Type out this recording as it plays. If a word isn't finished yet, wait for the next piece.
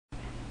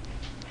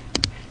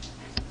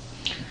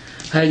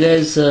Hi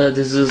guys,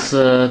 this is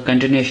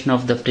continuation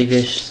of the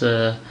previous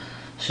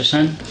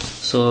session.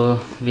 So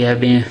we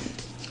were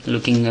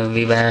looking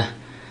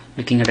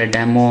at a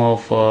demo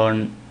of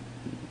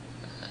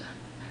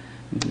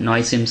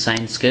Noissim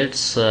Science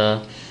kits.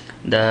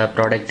 The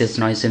product is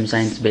Noissim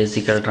Science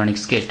Basic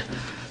Electronics Kit.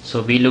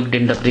 So we looked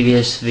in the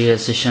previous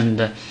session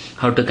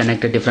how to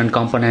connect the different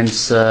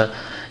components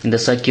in the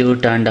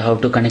circuit and how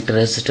to connect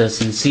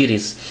resistors in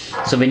series.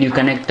 So when you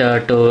connect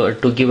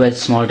to give a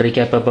small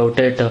recap about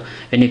it,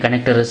 when you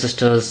connect the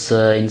resistors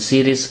in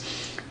series,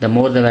 the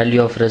more the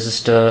value of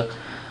resistor,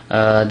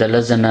 the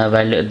less than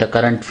value the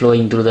current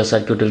flowing through the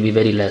circuit will be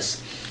very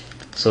less.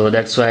 So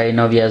that's why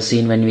now we have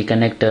seen when we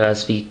connect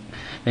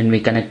when we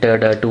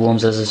connected a 2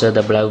 ohms resistor,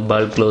 the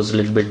bulb glows a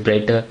little bit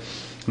brighter.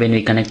 When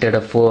we connected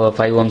a 5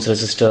 ohms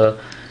resistor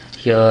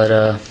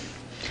here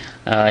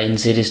in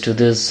series to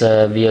this,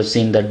 we have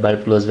seen that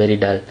bulb glows very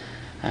dull.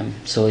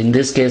 So in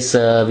this case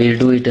we'll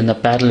do it in the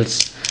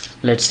parallels.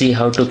 Let's see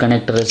how to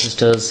connect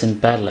resistors in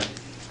parallel.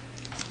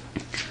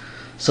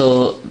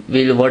 So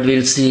what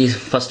we'll see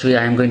first,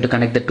 I am going to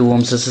connect the 2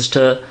 ohms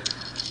resistor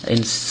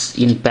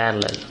in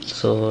parallel.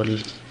 So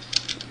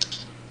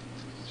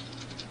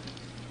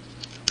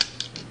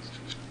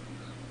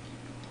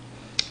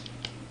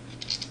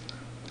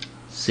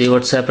see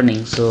what's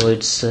happening. So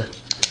it's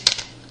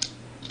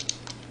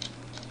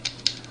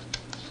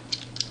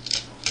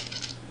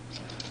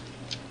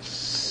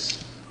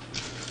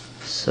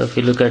so if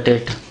you look at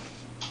it,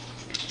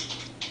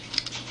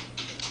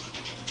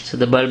 so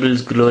the bulb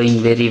is glowing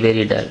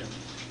very dull.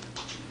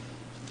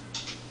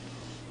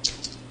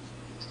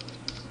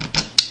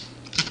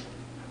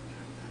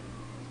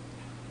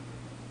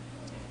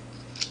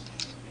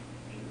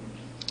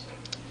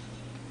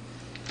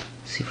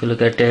 So if you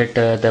look at it,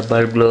 the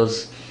bulb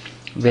glows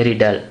very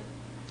dull.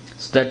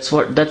 So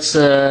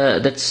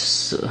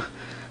that's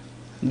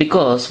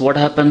because what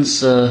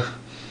happens,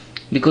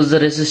 because the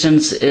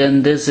resistance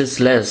in this is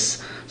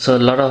less, so a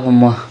lot of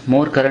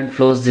more current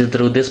flows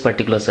through this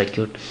particular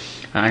circuit,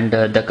 and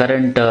the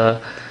current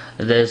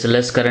there's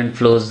less current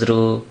flows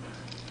through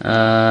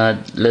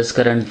this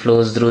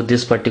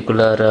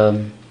particular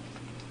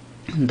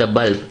the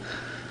bulb.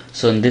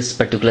 So in this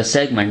particular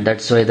segment,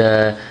 that's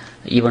why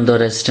even though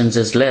resistance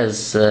is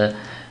less,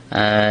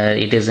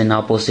 it is in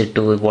opposite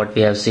to what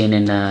we have seen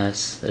in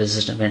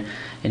resistance.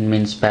 It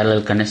means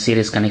parallel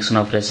series connection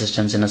of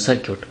resistance in a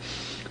circuit.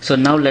 So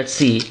now let's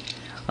see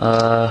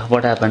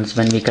what happens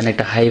when we connect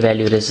a high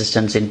value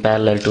resistance in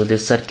parallel to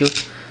this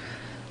circuit.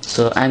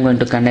 So I'm going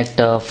to connect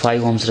a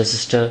 5 ohms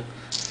resistor.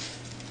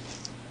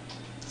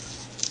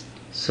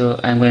 So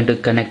I'm going to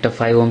connect a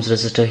 5 ohms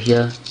resistor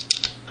here.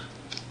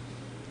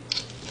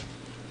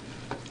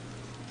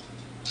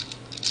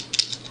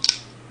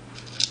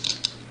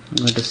 I'm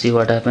going to see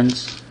what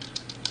happens.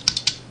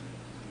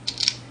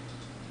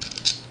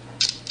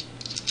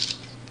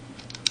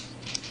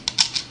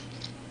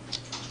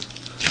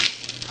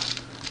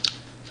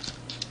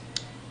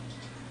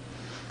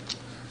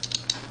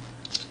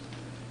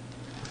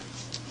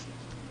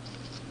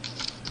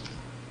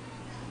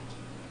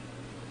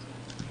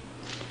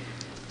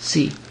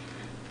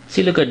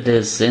 See, look at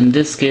this. In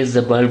this case,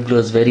 the bulb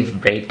glows very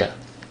brighter.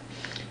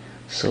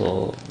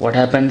 So what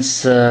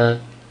happens,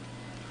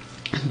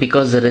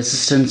 because the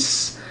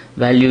resistance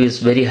value is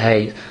very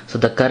high, so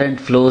the current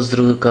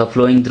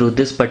flowing through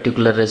this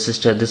particular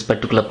resistor, this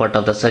particular part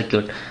of the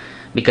circuit,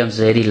 becomes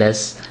very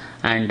less,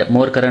 and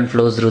more current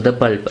flows through the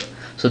bulb.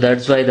 So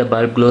that's why the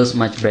bulb glows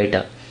much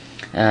brighter.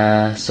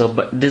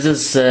 But this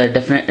is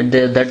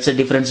that's a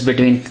difference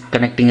between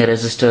connecting a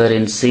resistor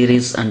in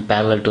series and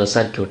parallel to a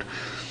circuit.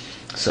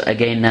 So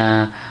again,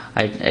 I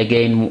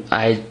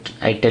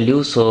tell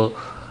you, so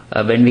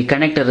when we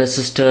connect a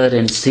resistor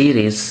in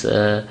series,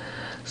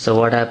 so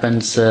what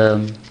happens,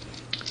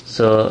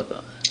 so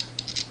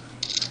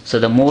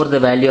the more the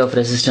value of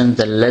resistance,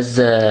 the less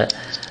the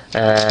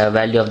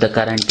value of the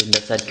current in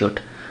the circuit.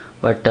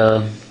 But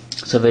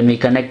so when we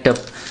connect up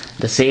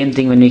the same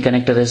thing, when we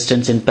connect a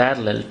resistance in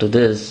parallel to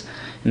this,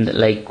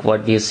 like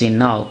what we have seen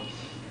now,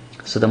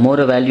 so the more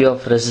the value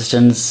of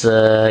resistance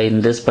in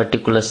this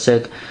particular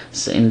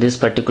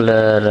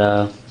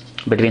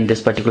between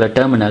this particular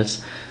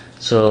terminals,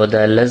 so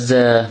the less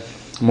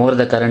more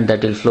the current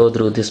that will flow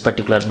through this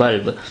particular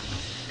bulb.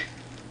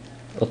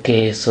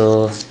 Okay,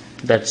 so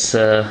that's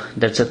a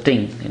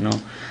thing,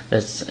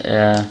 that's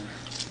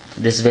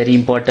this very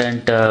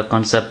important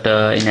concept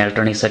in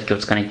electronic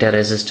circuits. Connecting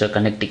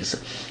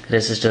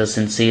resistors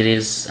in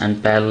series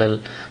and parallel.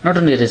 Not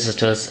only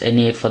resistors,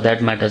 for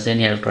that matters,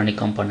 any electronic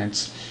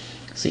components.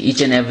 So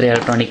each and every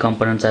electronic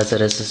component has a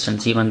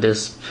resistance. Even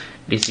this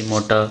DC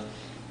motor,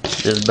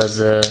 this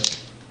buzzer,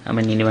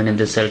 even in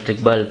this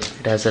electric bulb,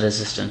 it has a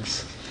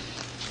resistance.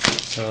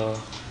 So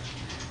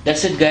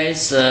that's it,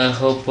 guys.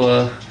 Hope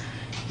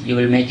you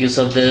will make use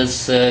of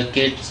this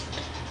kit,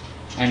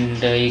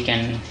 and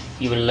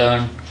you will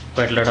learn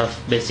quite a lot of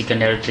basic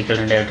and electrical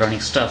and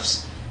electronic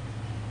stuffs.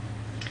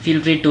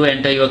 Feel free to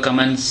enter your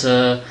comments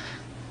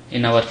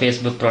in our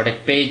Facebook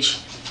product page.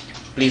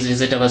 Please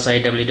visit our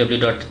site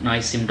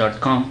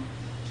www.noissim.com.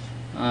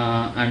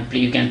 and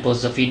you can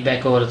post the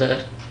feedback over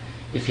there.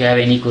 If you have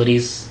any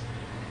queries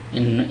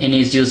in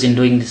any issues in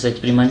doing this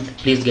experiment,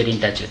 please get in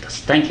touch with us.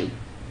 Thank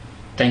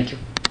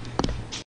you.